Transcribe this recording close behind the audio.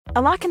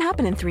A lot can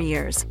happen in 3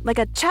 years, like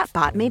a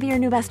chatbot may be your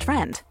new best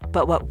friend.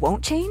 But what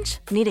won't change?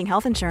 Needing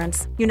health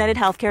insurance. United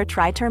Healthcare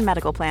Tri-Term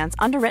Medical Plans,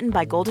 underwritten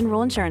by Golden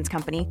Rule Insurance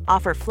Company,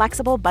 offer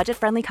flexible,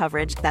 budget-friendly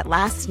coverage that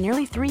lasts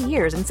nearly 3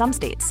 years in some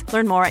states.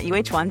 Learn more at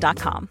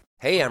uh1.com.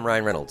 Hey, I'm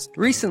Ryan Reynolds.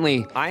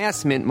 Recently, I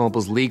asked Mint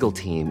Mobile's legal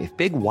team if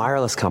big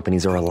wireless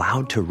companies are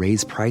allowed to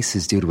raise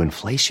prices due to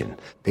inflation.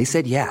 They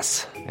said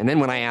yes. And then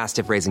when I asked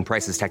if raising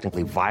prices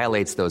technically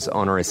violates those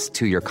onerous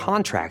 2-year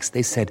contracts,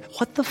 they said,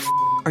 "What the f***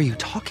 are you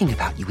talking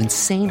about, you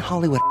insane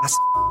Hollywood ass?"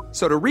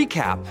 So to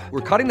recap,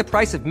 we're cutting the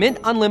price of Mint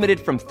Unlimited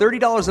from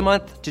 $30 a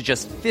month to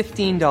just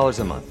 $15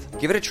 a month.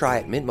 Give it a try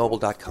at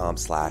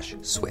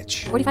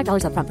mintmobile.com/switch.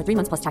 $45 up front for 3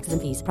 months plus taxes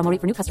and fees. Promo rate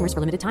for new customers for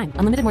limited time.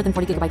 Unlimited more than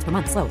 40 gigabytes per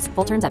month. Slows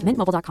full terms at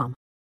mintmobile.com.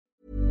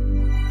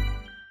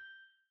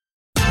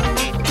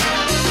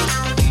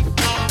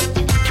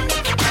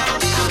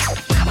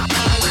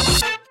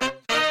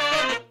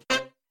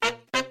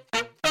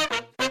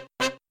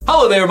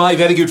 Hello there, my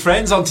very good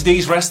friends. On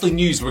today's wrestling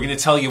news, we're going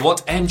to tell you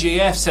what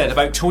MJF said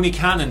about Tony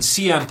Khan and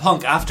CM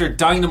Punk after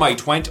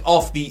Dynamite went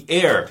off the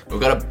air. We've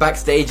got a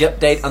backstage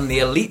update on the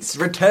Elite's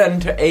return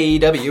to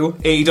AEW.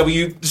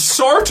 AEW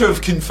sort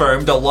of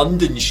confirmed a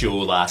London show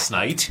last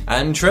night.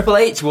 And Triple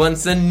H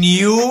wants a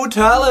new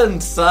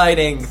talent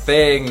signing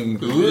thing.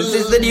 This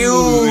is the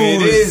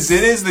news.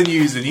 It is the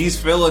news, and he's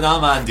Phil and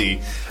I'm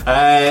Andy.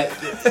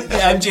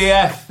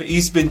 MJF,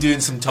 he's been doing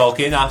some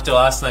talking after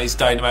last night's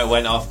Dynamite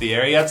went off the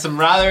air. He had some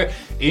rather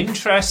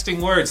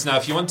interesting words. Now,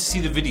 if you want to see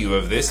the video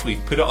of this,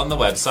 we've put it on the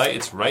website.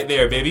 It's right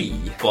there, baby.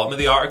 Bottom of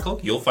the article,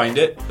 you'll find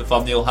it. The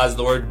thumbnail has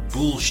the word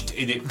bullshit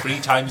in it 3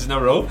 times in a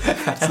row.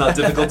 It's not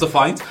difficult to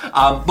find.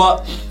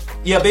 But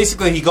yeah,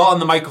 basically he got on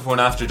the microphone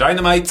after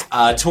Dynamite.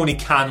 Tony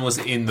Khan was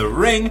in the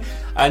ring,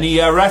 and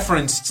he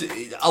referenced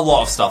a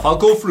lot of stuff. I'll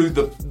go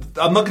through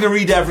I'm not going to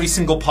read every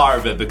single part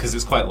of it because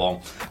it's quite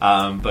long.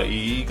 But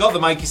he got the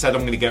mic, he said,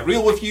 "I'm going to get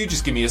real with you,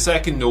 just give me a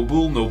second, no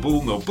bull, no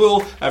bull, no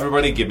bull.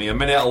 Everybody give me a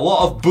minute." A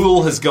lot of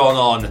bull has gone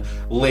on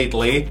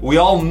lately. We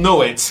all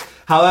know it.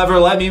 However,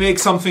 let me make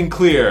something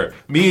clear.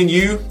 Me and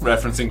you,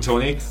 referencing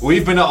Tony,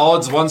 we've been at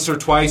odds once or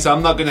twice.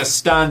 I'm not going to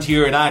stand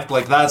here and act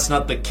like that's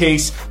not the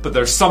case, but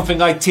there's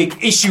something I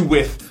take issue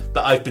with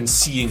that I've been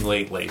seeing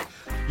lately.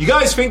 You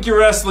guys think you're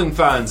wrestling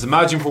fans.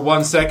 Imagine for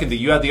 1 second that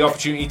you had the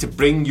opportunity to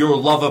bring your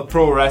love of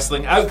pro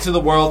wrestling out to the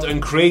world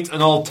and create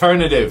an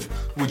alternative.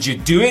 Would you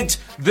do it?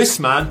 This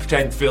man,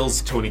 pretend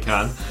Phil's Tony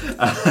Khan,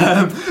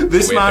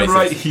 this man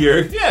right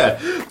here,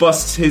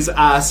 busts his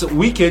ass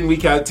week in,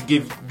 week out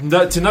to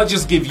not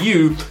just give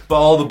you, but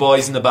all the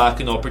boys in the back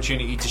an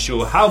opportunity to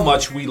show how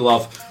much we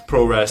love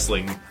pro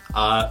wrestling.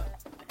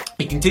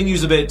 He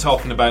continues a bit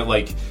talking about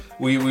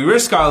we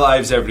risk our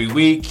lives every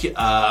week,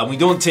 and we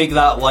don't take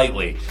that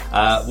lightly.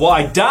 What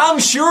I damn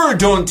sure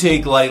don't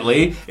take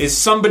lightly is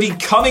somebody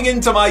coming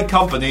into my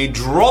company,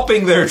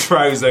 dropping their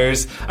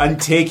trousers, and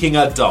taking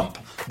a dump.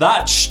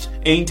 That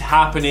ain't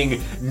happening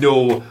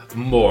no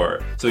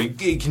more. So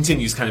he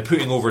continues kind of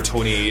putting over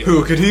Tony.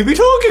 Who could he be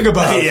talking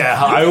about?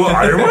 Yeah, I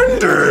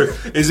wonder.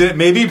 Is it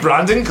maybe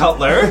Brandon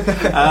Cutler?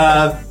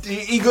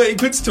 He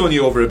puts Tony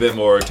over a bit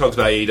more, talks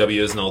about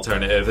AEW as an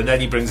alternative, and then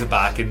he brings it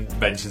back and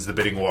mentions the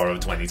bidding war of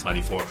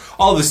 2024.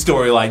 All the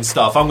storyline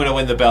stuff. I'm going to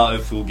win the belt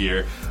at Full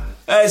Gear.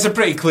 It's a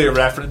pretty clear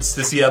reference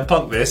to CM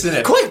Punk, this, isn't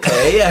it? Quite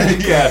clear,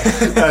 yeah.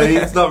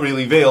 It's not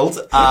really veiled.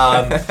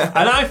 And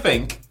I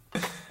think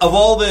of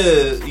all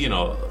the,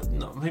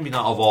 maybe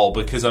not of all,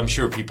 because I'm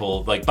sure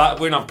people,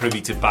 we're not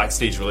privy to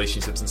backstage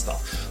relationships and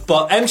stuff.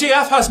 But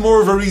MJF has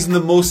more of a reason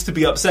than most to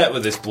be upset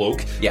with this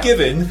bloke,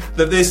 given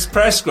that this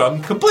press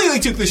scrum completely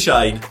took the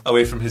shine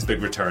away from his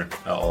big return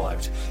at All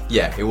Out.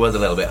 Yeah, it was a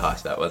little bit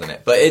harsh, that, wasn't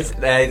it? But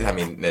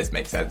this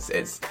makes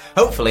sense.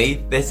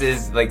 Hopefully, this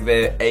is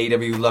the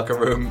AEW locker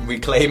room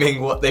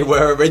reclaiming what they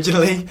were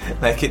originally.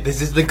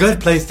 This is the good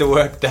place to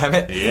work, damn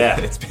it. Yeah.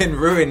 It's been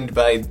ruined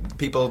by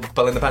people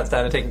pulling the pants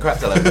down and taking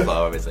craps all over the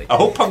floor, obviously. I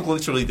hope Punk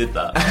literally did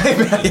that.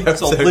 It's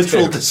a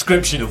literal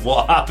description of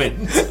what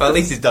happened. Well, at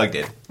least his dog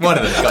did. One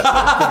of them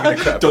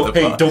got don't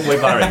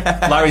blame Larry.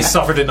 Larry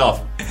suffered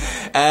enough.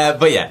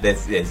 But yeah,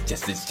 it's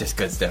just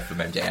good stuff from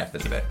MJF,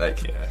 isn't it?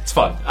 It's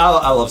fun.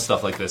 I love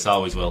stuff like this. I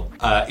always will.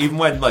 Even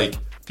when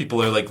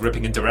people are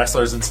ripping into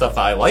wrestlers and stuff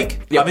that I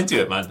like, I'm into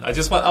it, man. I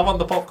want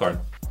the popcorn.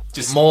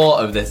 Just more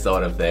of this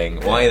sort of thing.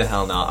 Why the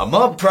hell not? And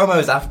more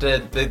promos after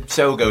the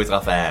show goes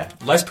off air.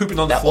 Less pooping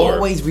on the floor. They're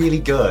always really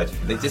good.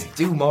 They just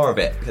do more of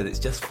it because it's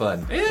just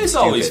fun. It is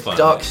always fun.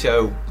 Dark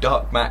show,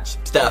 dark match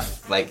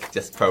stuff.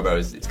 Just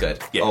promos. It's good.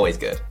 Yeah. Always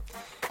good.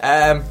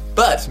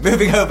 But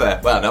moving over,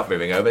 not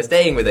moving over,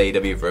 staying with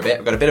AEW for a bit,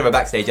 we've got a bit of a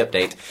backstage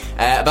update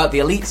about the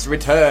Elite's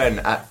return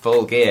at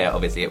Full Gear.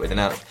 Obviously, it was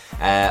announced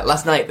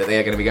last night that they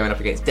are going to be going up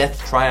against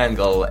Death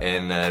Triangle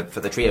for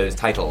the trios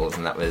titles,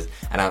 and that was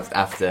announced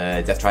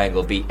after Death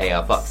Triangle beat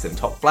AR Fox in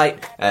Top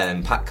Flight,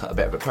 and Pat cut a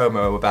bit of a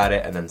promo about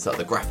it, and then sort of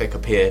the graphic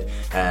appeared,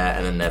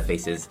 and then their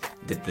faces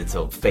did the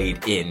sort of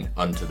fade in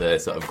onto the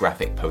sort of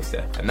graphic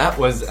poster, and that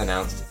was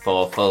announced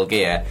for Full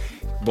Gear.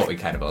 What we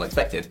kind of all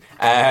expected.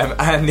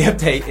 And the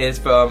update is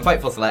from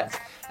Fightful Select.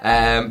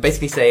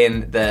 basically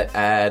saying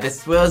that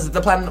this was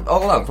the plan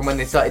all along from when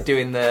they started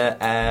doing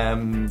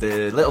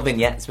the little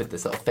vignettes with the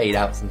sort of fade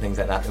outs and things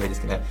like that. They were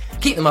just going to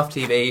keep them off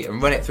TV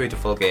and run it through to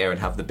Full Gear and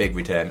have the big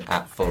return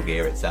at Full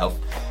Gear itself.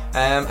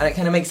 And it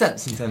kind of makes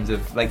sense in terms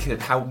of like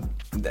how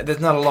there's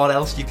not a lot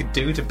else you could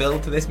do to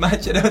build to this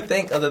match, I don't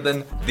think, other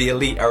than the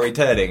Elite are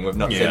returning. We've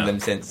not seen them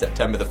since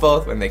September the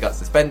 4th when they got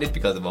suspended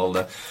because of all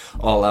the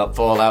all-out,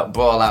 fall-out,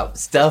 brawl-out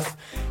stuff.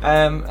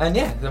 And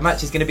yeah, the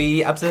match is going to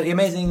be absolutely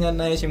amazing,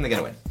 and I assume they're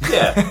going to win.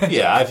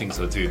 Yeah, I think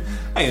so too.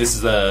 I think this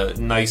is a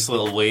nice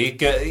little way.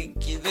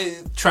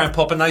 Try and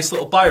pop a nice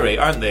little buy rate,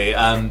 aren't they?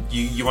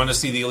 You want to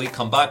see the Elite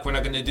come back? We're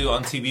not going to do it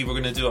on TV. We're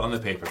going to do it on the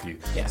pay-per-view.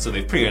 Yeah. So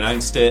they've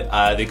pre-announced it.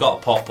 They got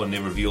a pop when they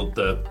revealed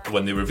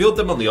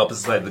them on the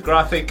opposite side of the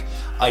graphic.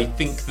 I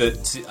think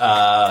that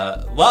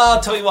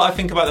I'll tell you what I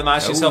think about the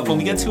match itself when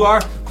we get to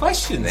our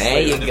questions.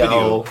 There you go.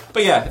 Video.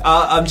 But yeah,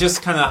 I'm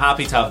just kind of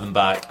happy to have them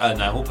back,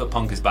 and I hope that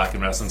Punk is back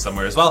in wrestling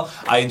somewhere as well.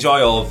 I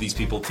enjoy all of these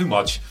people too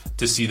much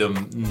to see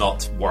them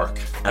not work,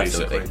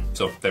 basically. Absolutely.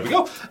 So there we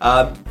go.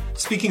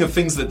 Speaking of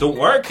things that don't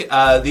work,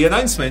 the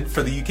announcement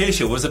for the UK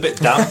show was a bit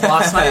damp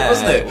last night,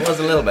 wasn't it? It was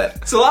a little bit.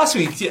 So last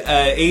week,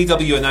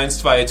 AEW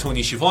announced via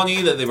Tony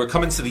Schiavone that they were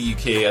coming to the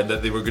UK and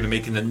that they were going to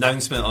make an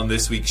announcement on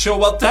this week's show.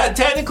 Well,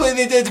 technically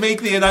they did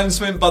make the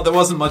announcement, but there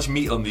wasn't much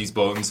meat on these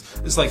bones.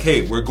 It's like,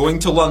 hey, we're going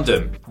to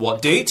London.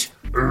 What date?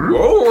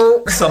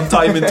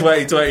 Sometime in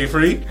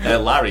 2023.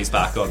 Larry's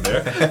back on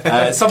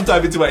there.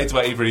 Sometime in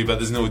 2023, but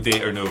there's no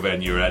date or no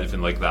venue or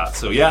anything like that.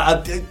 So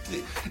yeah,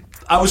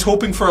 I was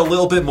hoping for a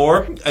little bit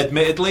more,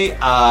 admittedly.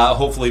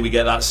 Hopefully we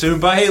get that soon.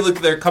 But hey, look,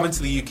 they're coming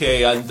to the UK,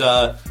 and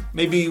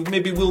maybe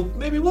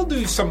we'll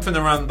do something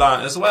around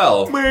that as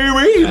well.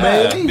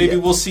 Maybe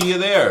we'll see you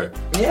there.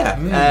 Yeah,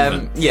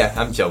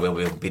 I'm sure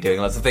we'll be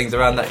doing lots of things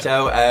around that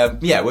show.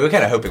 Yeah, we were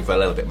kind of hoping for a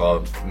little bit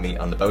more meat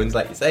on the bones,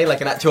 like you say,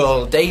 like an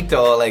actual date,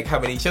 or like how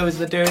many shows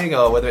they're doing,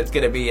 or whether it's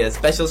going to be a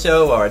special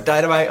show or a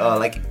Dynamite, or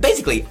like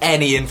basically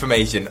any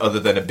information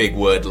other than a big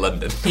word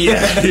London.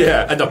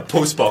 Yeah, and a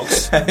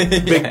postbox,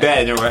 Big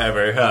Ben or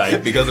whatever.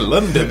 Because of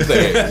London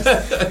things.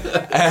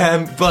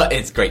 But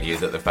it's great news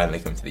that they've finally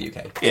come to the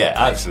UK. Yeah,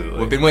 absolutely.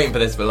 We've been waiting for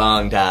this for a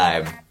long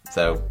time.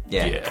 So,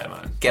 yeah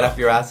man. Get off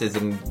your asses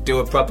and do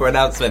a proper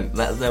announcement.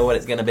 Let us know what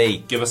it's going to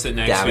be. Give us it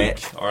next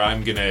week, or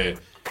I'm going to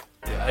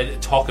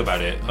talk about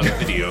it on a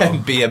video.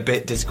 And be a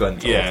bit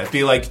disgruntled. Yeah,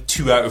 be like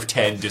 2 out of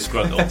 10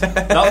 disgruntled.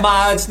 Not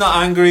mad, not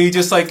angry,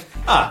 just like,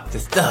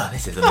 this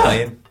is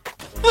annoying.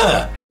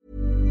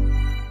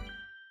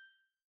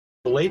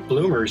 Late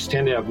bloomers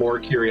tend to have more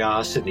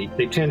curiosity.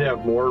 They tend to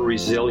have more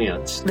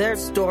resilience.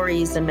 There's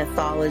stories and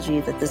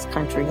mythology that this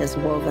country has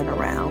woven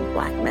around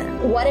black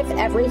men. What if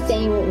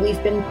everything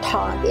we've been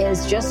taught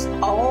is just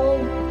all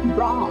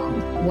wrong?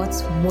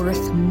 What's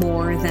worth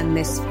more than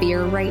this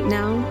fear right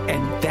now?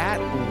 And that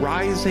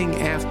rising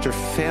after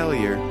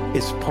failure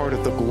is part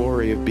of the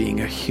glory of being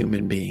a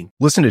human being.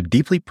 Listen to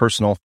deeply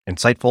personal,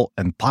 insightful,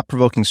 and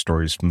thought-provoking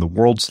stories from the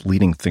world's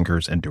leading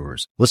thinkers and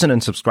doers. Listen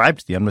and subscribe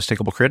to The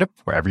Unmistakable Creative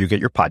wherever you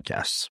get your podcasts.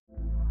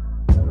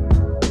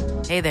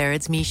 Hey there,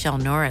 it's Michelle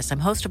Norris. I'm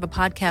host of a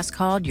podcast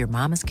called Your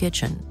Mama's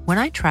Kitchen. When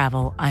I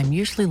travel, I'm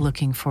usually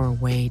looking for a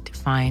way to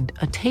find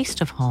a taste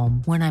of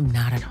home when I'm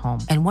not at home.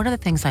 And one of the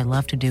things I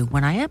love to do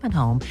when I am at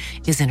home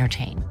is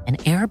entertain. And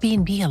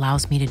Airbnb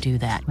allows me to do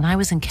that. When I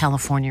was in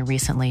California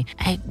recently,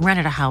 I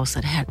rented a house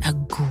that had a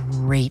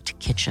great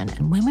kitchen.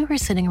 And when we were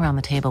sitting around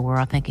the table, we're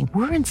all thinking,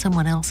 we're in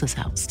someone else's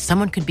house.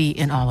 Someone could be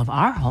in all of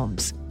our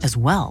homes as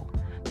well.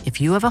 If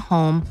you have a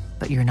home,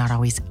 but you're not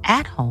always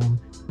at home,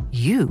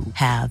 you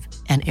have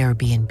an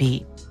Airbnb.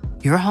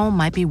 Your home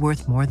might be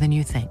worth more than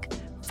you think.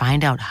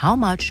 Find out how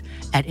much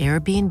at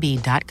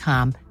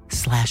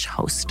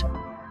airbnb.com/host.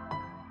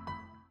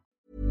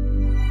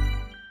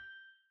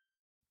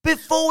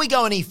 Before we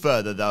go any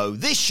further, though,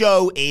 this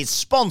show is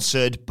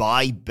sponsored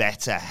by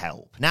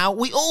BetterHelp. Now,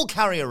 we all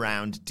carry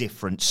around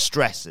different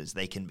stressors.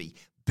 They can be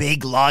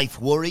big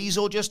life worries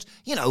or just,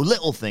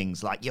 little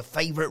things like your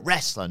favorite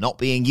wrestler not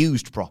being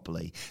used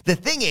properly. The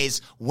thing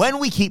is, when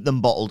we keep them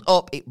bottled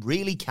up, it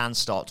really can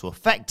start to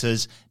affect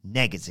us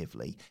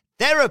negatively.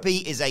 Therapy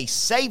is a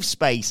safe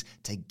space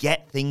to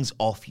get things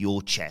off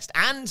your chest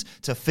and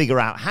to figure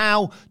out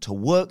how to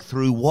work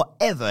through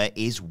whatever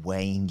is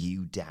weighing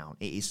you down.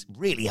 It is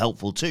really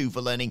helpful too for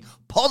learning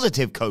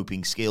positive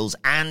coping skills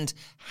and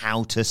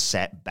how to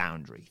set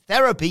boundaries.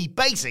 Therapy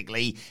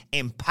basically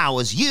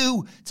empowers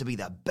you to be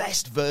the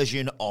best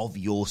version of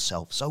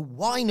yourself. So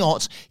why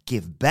not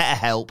give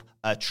BetterHelp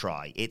a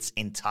try? It's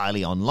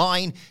entirely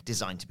online,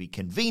 designed to be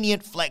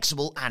convenient,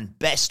 flexible, and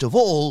best of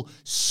all,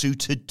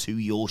 suited to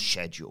your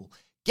schedule.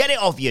 Get it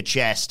off your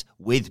chest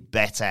with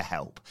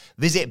BetterHelp.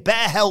 Visit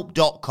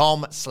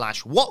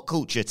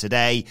betterhelp.com/whatculture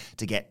today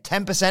to get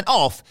 10%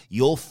 off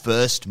your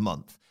first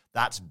month.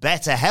 That's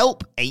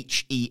BetterHelp,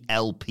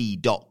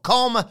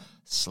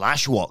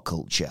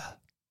 HELP.com/whatculture.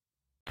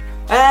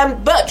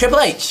 But Triple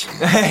H,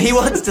 he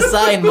wants to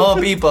sign more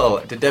people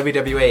to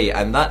WWE,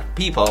 and that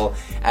people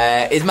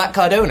is Matt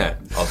Cardona,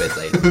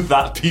 obviously.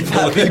 That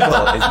people is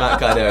Matt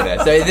Cardona.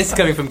 So this is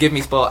coming from Give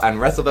Me Sport and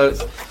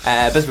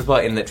WrestleVotes, both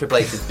reporting that Triple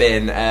H has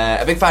been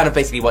a big fan of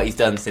basically what he's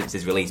done since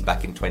his release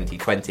back in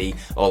 2020,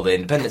 all the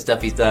independent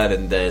stuff he's done,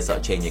 and the sort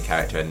of change in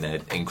character and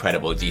the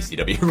incredible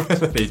GCW run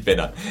that he's been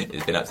on.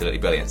 It's been absolutely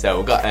brilliant. So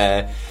we've got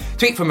a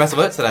tweet from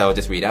WrestleVotes that I'll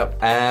just read out.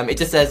 It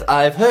just says,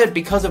 I've heard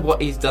because of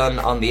what he's done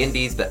on the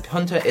indies that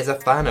Hunter is a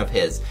fan of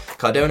his.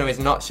 Cardona is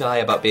not shy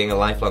about being a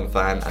lifelong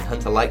fan, and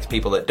Hunter likes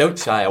people that don't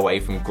shy away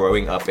from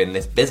growing up in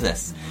this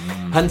business.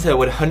 Hunter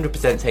would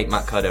 100% take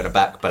Matt Cardona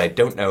back, but I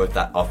don't know if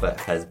that offer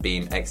has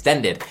been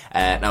extended.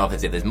 Now,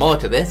 obviously, there's more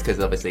to this, because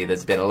obviously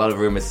there's been a lot of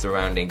rumours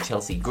surrounding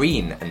Chelsea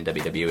Green and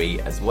WWE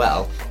as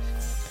well.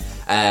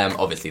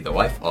 Obviously the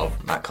wife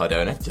of Matt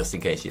Cardona, just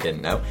in case you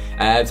didn't know.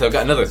 So I've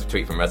got another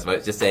tweet from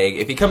WrestleVotes just saying,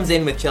 if he comes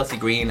in with Chelsea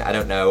Green, I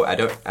don't know.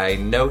 I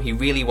know he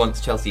really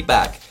wants Chelsea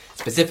back.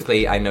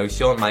 Specifically, I know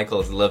Shawn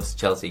Michaels loves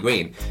Chelsea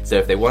Green, so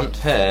if they want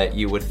her,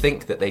 you would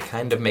think that they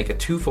kind of make a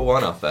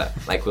 2-for-1 offer.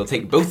 Like, we'll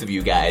take both of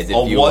you guys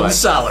if you want. On one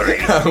salary.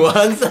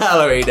 One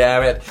salary,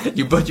 damn it.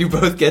 You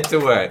both get to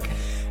work.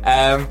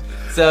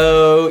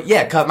 So,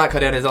 yeah, Matt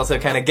Cardona is also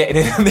kind of getting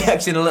in on the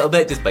action a little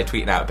bit just by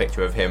tweeting out a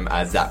picture of him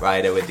as Zack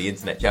Ryder with the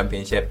Internet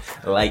Championship,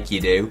 like you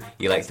do.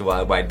 He likes to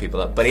wind people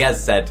up. But he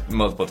has said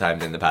multiple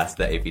times in the past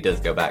that if he does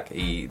go back,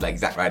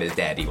 Zack Ryder's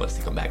dead, he wants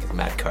to come back as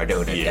Matt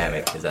Cardona, damn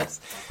it. Because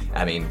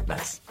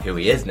that's who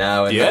he is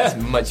now, and that's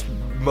much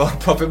more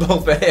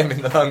profitable for him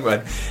in the long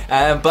run.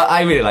 But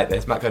I really like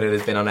this. Matt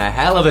Cardona's been on a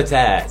hell of a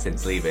tear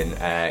since leaving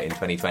in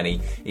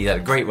 2020. He's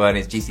had a great run.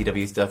 His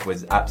GCW stuff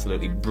was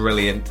absolutely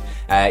brilliant.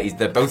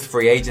 They're both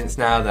free agents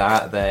now. They're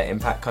out of their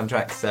Impact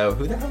contracts, so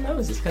who the hell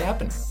knows? It's going to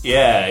happen.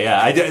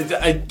 Yeah.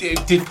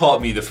 It did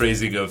pop me the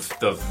phrasing of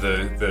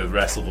the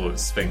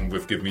WrestleVotes thing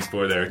with Give Me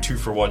Sport there,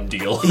 2-for-1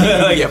 deal.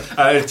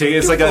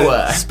 It's like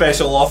a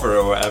special offer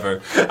or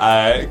whatever.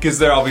 Because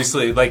they're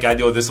obviously, like, I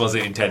know this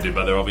wasn't intended,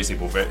 but they're obviously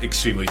both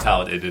extremely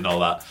talented and all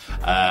that.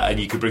 And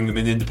you could bring them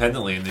in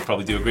independently and they'd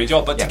probably do a great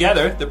job. But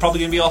together, they're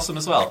probably going to be awesome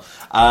as well.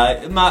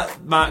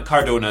 Matt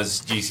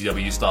Cardona's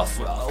GCW stuff,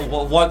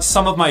 what's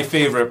some of my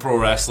favourite pro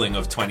wrestling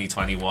of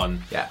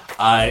 2021.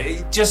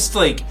 Just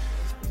like,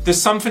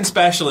 there's something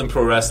special in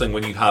pro wrestling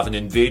when you have an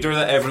invader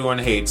that everyone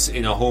hates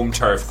in a home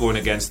turf going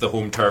against the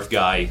home turf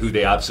guy who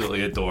they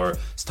absolutely adore.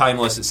 It's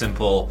timeless, it's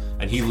simple,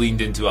 and he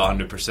leaned into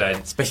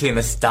 100%. Especially in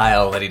the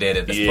style that he did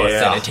at the Sports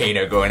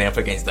Entertainer going up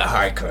against the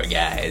hardcore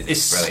guys.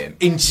 It's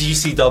brilliant. In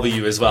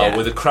GCW as well,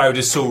 where the crowd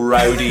is so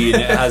rowdy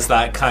and it has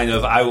that kind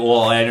of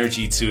outlaw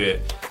energy to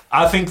it.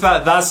 I think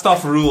that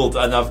stuff ruled,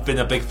 and I've been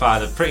a big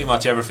fan of pretty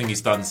much everything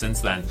he's done since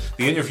then.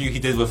 The interview he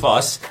did with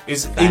us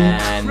is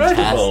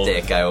incredible.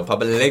 Fantastic. I will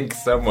probably link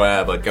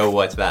somewhere, but go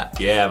watch that.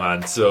 Yeah,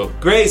 man. So,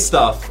 great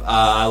stuff.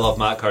 I love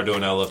Matt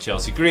Cardona. I love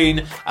Chelsea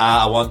Green.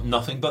 I want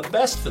nothing but the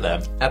best for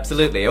them.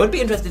 Absolutely. I would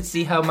be interested to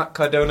see how Matt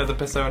Cardona, the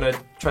persona,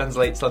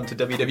 translates onto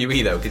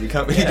WWE, though, because he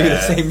can't really do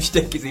the same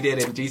shtick as he did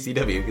in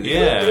GCW, because it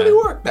doesn't really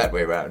work that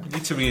way around. He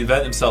needs to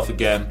reinvent himself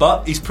again,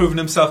 but he's proven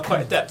himself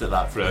quite adept at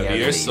that throughout the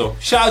years. So,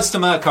 shouts to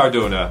Matt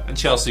Cardona and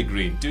Chelsea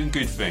Green, doing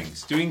good things.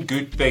 Speaking of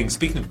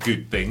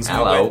good things, we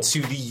went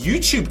to the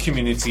YouTube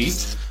community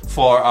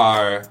for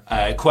our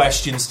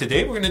questions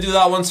today. We're going to do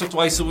that once or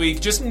twice a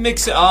week. Just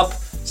mix it up.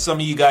 Some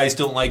of you guys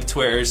don't like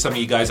Twitter. Some of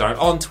you guys aren't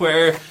on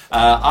Twitter.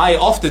 I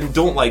often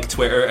don't like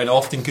Twitter and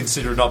often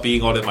consider not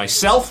being on it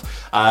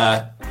myself.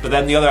 But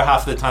then the other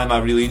half of the time I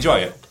really enjoy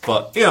it.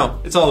 But,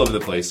 it's all over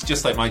the place,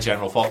 just like my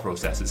general thought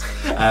processes.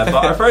 But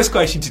our first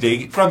question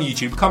today from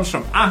YouTube comes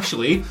from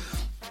Ashley.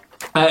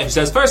 Who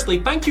says, firstly,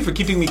 thank you for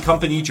keeping me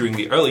company during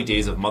the early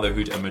days of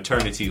motherhood and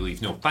maternity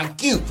leave. No,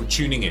 thank you for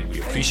tuning in.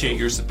 We appreciate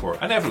your support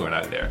and everyone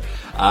out there.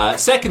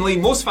 Secondly,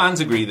 most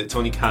fans agree that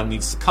Tony Khan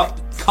needs to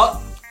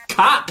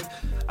cap.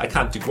 I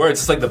can't do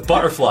words. It's like the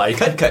butterfly.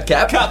 Cap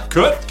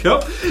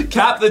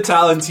the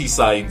talent he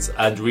signs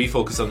and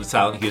refocus on the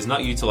talent he has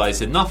not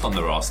utilised enough on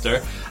the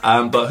roster.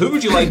 But who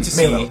would you like to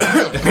see?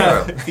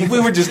 We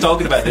were just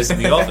talking about this in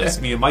the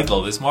office, me and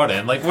Michael, this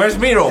morning. Like, where's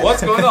Miro?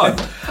 What's going on?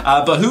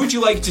 But who would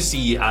you like to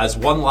see as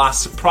one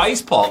last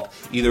surprise pop,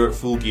 either at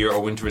Full Gear or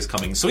Winter is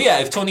Coming? So yeah,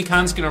 if Tony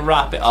Khan's going to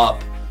wrap it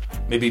up,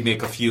 maybe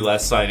make a few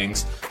less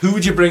signings, who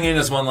would you bring in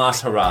as one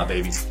last hurrah,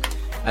 babies?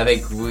 I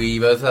think we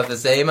both have the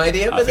same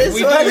idea for this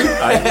one.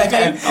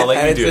 I'll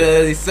let you do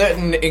it. It's a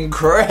certain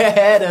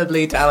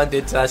incredibly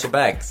talented Sasha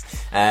Banks.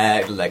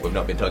 Like we've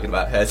not been talking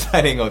about her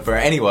signing on for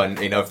anyone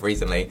enough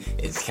recently.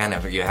 It's kind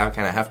of, you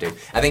kind of have to.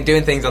 I think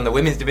doing things on the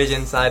women's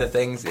division side of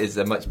things is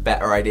a much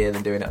better idea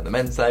than doing it on the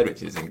men's side,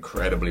 which is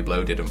incredibly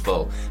bloated and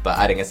full. But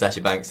adding a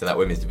Sasha Banks to that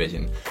women's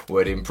division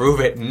would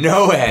improve it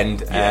no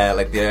end.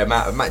 Like the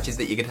amount of matches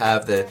that you could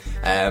have, the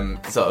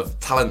sort of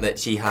talent that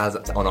she has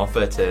on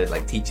offer to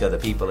like teach other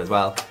people as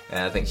well.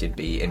 I think she'd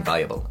be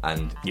invaluable,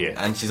 and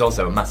she's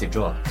also a massive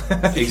draw.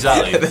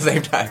 Exactly. At the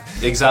same time.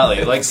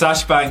 Exactly. Like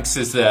Sasha Banks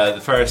is the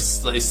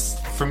first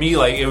for me,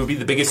 like, it would be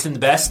the biggest and the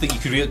best that you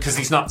could because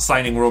he's not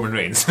signing Roman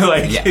Reigns.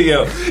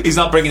 He's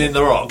not bringing in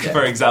The Rock,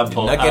 for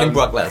example. You're not getting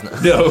Brock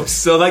Lesnar. No,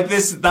 so like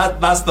that's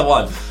the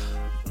one.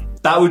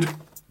 That would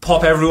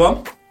pop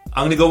everyone.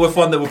 I'm going to go with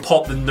one that would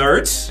pop the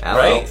nerds,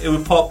 right? It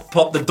would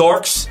pop the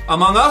dorks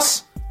among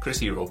us. Chris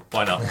Hero,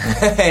 why not?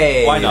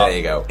 Hey, why not? There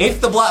you go.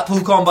 If the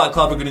Blackpool Combat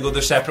Club are going to go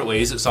their separate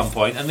ways at some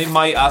point, and they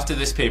might after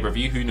this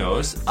pay-per-view, who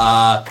knows?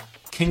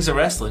 Kings of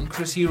Wrestling,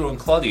 Chris Hero and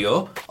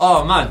Claudio.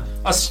 Oh man,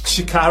 us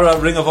Chikara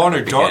Ring of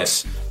Honor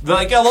dorks.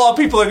 Like, a lot of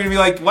people are going to be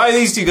like, why are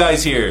these two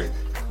guys here?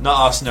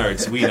 Not us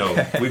nerds, we know.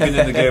 We've been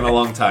in the game a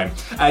long time.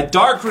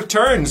 Dark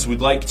Returns would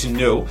like to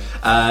know.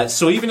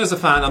 So even as a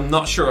fan, I'm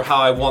not sure how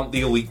I want the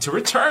Elite to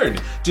return.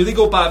 Do they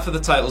go back for the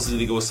titles? Do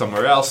they go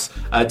somewhere else?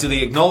 Do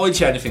they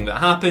acknowledge anything that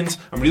happened?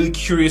 I'm really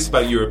curious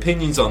about your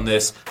opinions on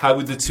this. How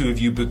would the two of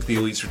you book the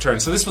Elite's return?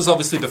 So this was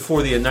obviously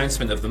before the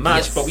announcement of the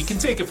match, but we can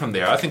take it from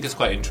there. I think it's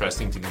quite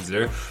interesting to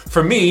consider.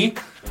 For me,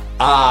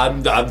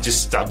 I'm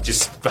just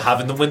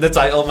having them win the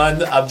title,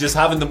 man. I'm just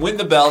having them win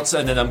the belts,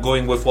 and then I'm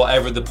going with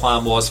whatever the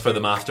plan was for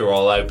them after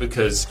All Out,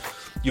 because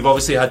you've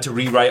obviously had to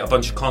rewrite a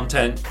bunch of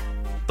content,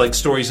 like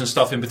stories and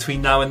stuff in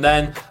between now and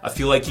then. I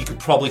feel like you could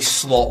probably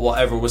slot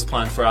whatever was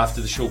planned for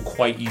after the show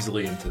quite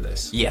easily into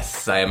this.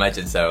 Yes, I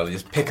imagine so.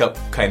 Just pick up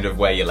kind of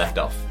where you left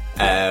off.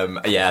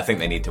 I think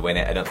they need to win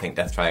it. I don't think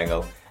Death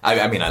Triangle.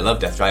 I mean, I love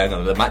Death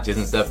Triangle. The matches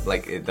and stuff,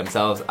 like,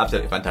 themselves,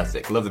 absolutely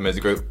fantastic. Love them as a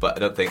group, but I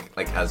don't think,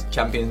 like, as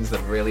champions,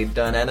 they've really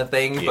done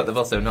anything. But they've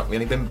also not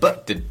really been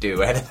booked to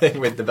do anything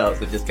with the belts.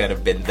 They've just kind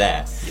of been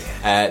there.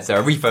 So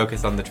a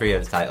refocus on the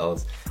trios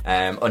titles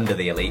under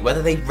the Elite.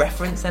 Whether they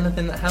reference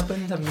anything that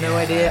happened, I've no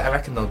idea. I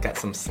reckon they'll get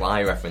some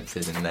sly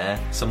references in there.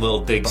 Some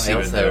little digs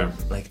in there.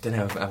 Like, don't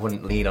know, I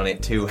wouldn't lean on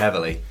it too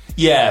heavily.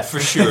 Yeah, for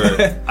sure.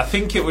 I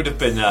think it would have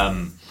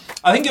been...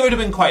 I think it would have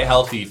been quite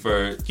healthy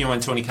for, when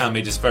Tony Khan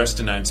made his first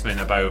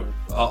announcement about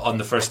on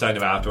the first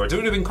Dynamite afterwards. It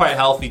would have been quite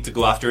healthy to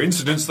go after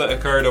incidents that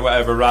occurred or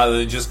whatever, rather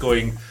than just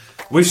going,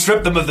 we've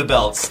stripped them of the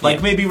belts.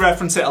 Like, maybe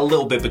reference it a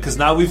little bit, because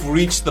now we've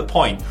reached the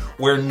point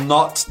where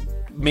not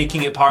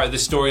making it part of the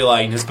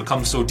storyline has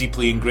become so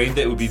deeply ingrained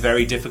that it would be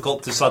very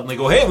difficult to suddenly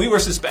go, hey, we were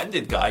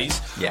suspended, guys,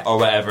 or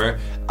whatever.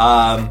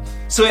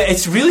 So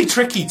it's really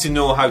tricky to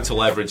know how to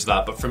leverage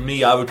that, but for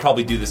me, I would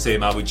probably do the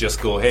same. I would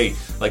just go, hey,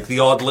 like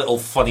the odd little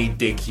funny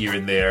dig here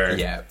and there.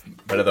 Yeah,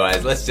 but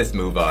otherwise, let's just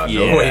move on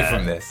away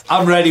from this.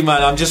 I'm ready,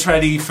 man. I'm just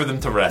ready for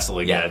them to wrestle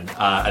again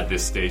at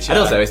this stage. And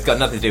also, it's got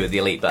nothing to do with the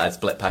Elite, but I'd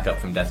split pack up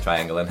from Death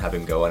Triangle and have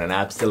him go on an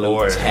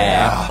absolute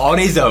tear on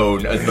his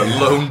own as the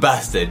lone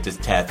bastard,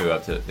 just tear through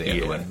up to the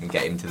other one and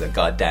get into the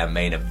goddamn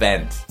main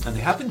event. And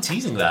they have been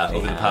teasing that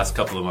over the past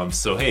couple of months,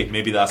 so hey,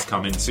 maybe that's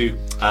coming too.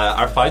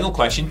 Our final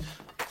question,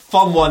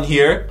 fun one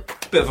here,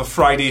 bit of a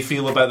Friday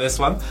feel about this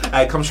one.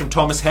 It comes from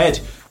Thomas Head,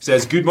 who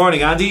says, good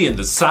morning, Andy, and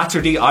the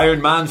Saturday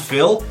Iron Man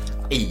Phil.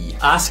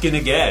 Asking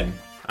again,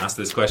 asked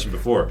this question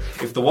before,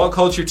 if the What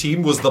Culture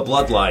team was the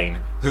Bloodline,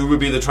 who would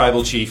be the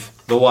tribal chief,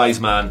 the wise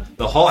man,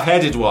 the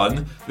hot-headed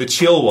one, the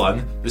chill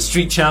one, the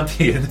street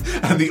champion,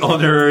 and the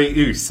honorary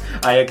Oos?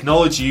 I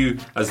acknowledge you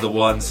as the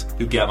ones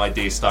who get my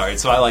day started.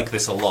 So I like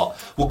this a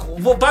lot.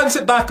 We'll bounce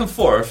it back and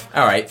forth.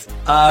 Alright.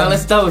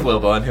 Let's start with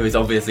Wilborn, who is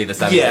obviously the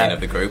Sami Zayn of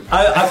the group.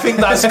 I think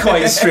that's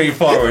quite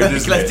straightforward,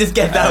 isn't Let's just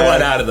get that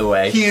one out of the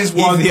way. He is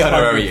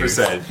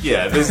 100%.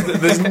 Yeah,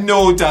 there's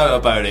no doubt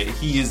about it.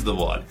 He is the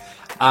one.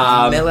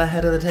 Miller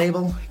head of the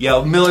table?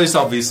 Yeah, Miller's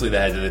obviously the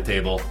head of the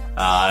table.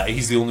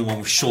 He's the only one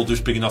with shoulders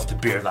big enough to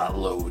bear that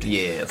load.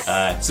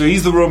 Yes. So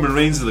he's the Roman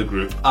Reigns of the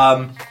group.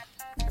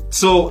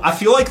 So I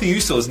feel like the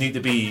Usos need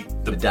to be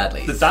the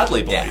Dudleys. The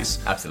Dudley boys.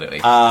 Yeah, absolutely.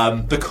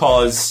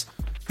 Because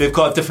they've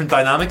got a different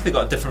dynamic, they've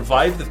got a different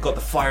vibe, they've got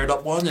the fired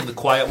up one and the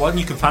quiet one.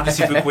 You can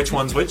fantasy book which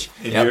one's which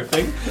in your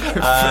thing.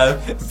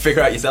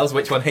 Figure out yourselves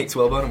which one hates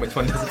Wilborn and which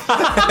one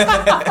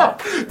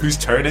doesn't. Who's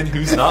turning,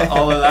 who's not,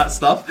 all of that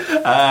stuff.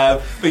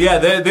 But yeah,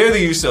 they're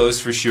the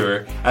Usos for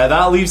sure.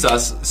 That leaves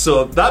us,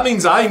 so that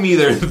means I'm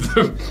either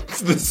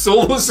the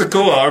Solo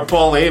Sikoa or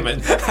Paul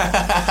Heyman.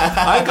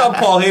 I got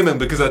Paul Heyman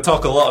because I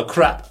talk a lot of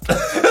crap.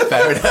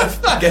 Fair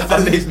enough. I guess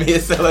that leaves me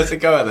as Solo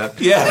Sikoa then.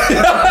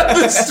 Yeah.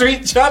 The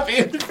street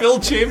champion, Phil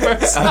Chambers.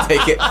 I'll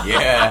take it.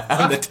 Yeah,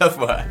 I'm the tough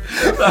one.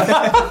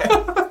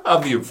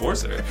 I'm the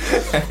enforcer.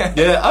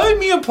 Yeah, I mean,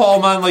 me and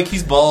Paul, man, like,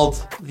 he's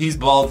bald.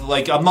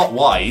 Like, I'm not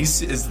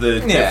wise, is the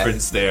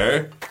difference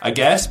there, I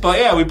guess. But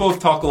yeah, we both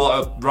talk a lot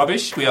of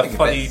rubbish. We have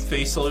funny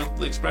facial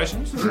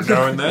expressions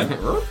now and then.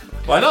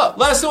 Why not?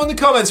 Let us know in the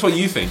comments what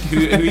you think.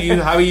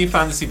 How are you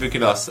fantasy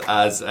booking us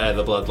as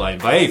the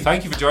Bloodline? But hey,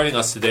 thank you for joining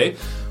us today.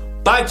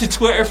 Back to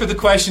Twitter for the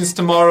questions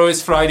tomorrow.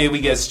 It's Friday, we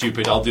get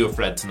stupid. I'll do a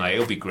thread tonight.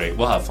 It'll be great.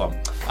 We'll have fun.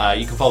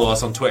 You can follow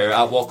us on Twitter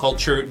at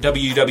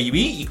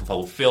WhatCultureWWE. You can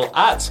follow Phil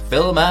at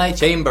Phil My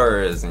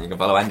Chambers. And you can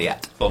follow Andy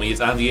at Follow me,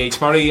 it's Andy H.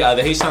 Murray.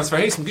 The H stands for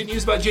Hey. Some good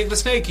news about Jake the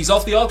Snake. He's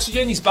off the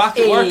oxygen. He's back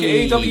at work at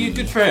AEW.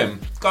 Good for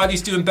him. Glad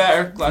he's doing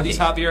better. Glad he's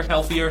happier,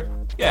 healthier.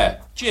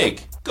 Yeah.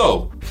 Jake,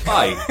 go.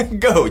 Bye.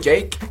 Go,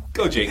 Jake.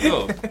 Go, Jake.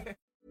 Go.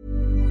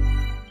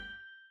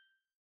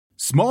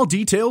 Small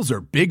details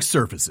are big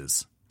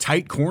surfaces.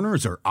 Tight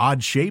corners are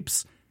odd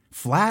shapes.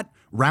 Flat,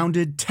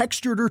 rounded,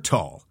 textured, or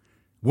tall.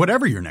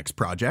 Whatever your next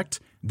project,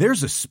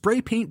 there's a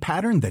spray paint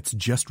pattern that's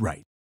just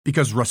right.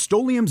 Because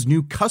Rust-Oleum's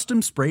new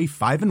Custom Spray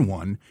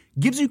 5-in-1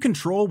 gives you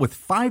control with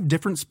 5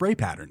 different spray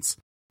patterns.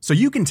 So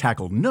you can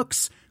tackle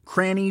nooks,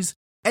 crannies,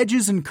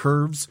 edges, and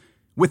curves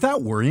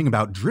without worrying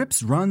about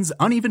drips, runs,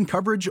 uneven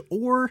coverage,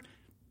 or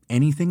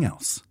anything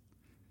else.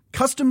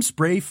 Custom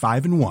Spray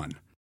 5-in-1.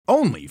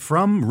 Only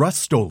from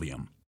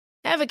Rust-Oleum.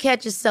 Ever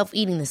catch yourself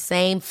eating the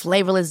same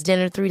flavorless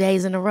dinner 3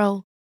 days in a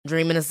row?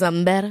 Dreaming of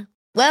something better?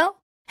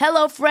 Well,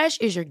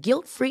 HelloFresh is your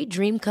guilt-free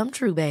dream come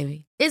true,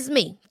 baby. It's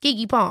me,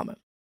 Keke Palmer.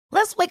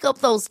 Let's wake up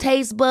those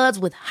taste buds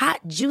with hot,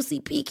 juicy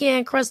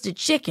pecan-crusted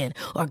chicken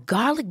or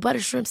garlic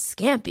butter shrimp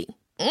scampi.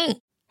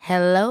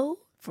 Hello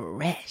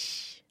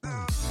Fresh.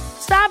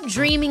 Stop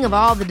dreaming of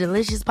all the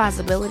delicious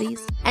possibilities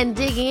and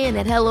dig in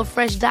at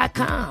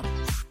HelloFresh.com.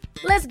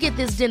 Let's get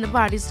this dinner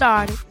party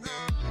started.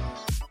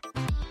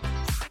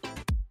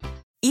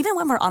 Even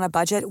when we're on a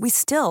budget, we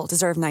still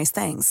deserve nice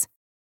things.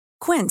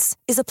 Quince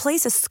is a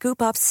place to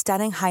scoop up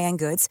stunning high-end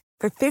goods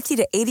for 50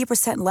 to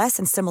 80% less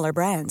than similar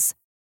brands.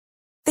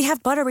 They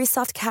have buttery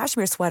soft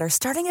cashmere sweaters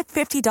starting at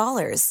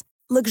 $50,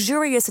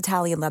 luxurious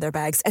Italian leather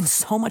bags, and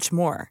so much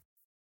more.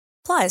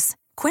 Plus,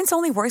 Quince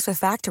only works with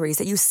factories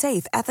that use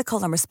safe,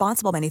 ethical, and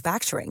responsible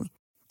manufacturing.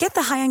 Get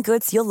the high-end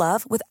goods you'll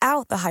love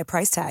without the high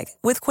price tag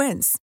with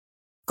Quince.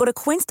 Go to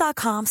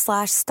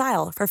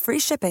quince.com/style for free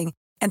shipping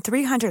and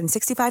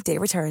 365-day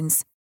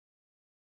returns.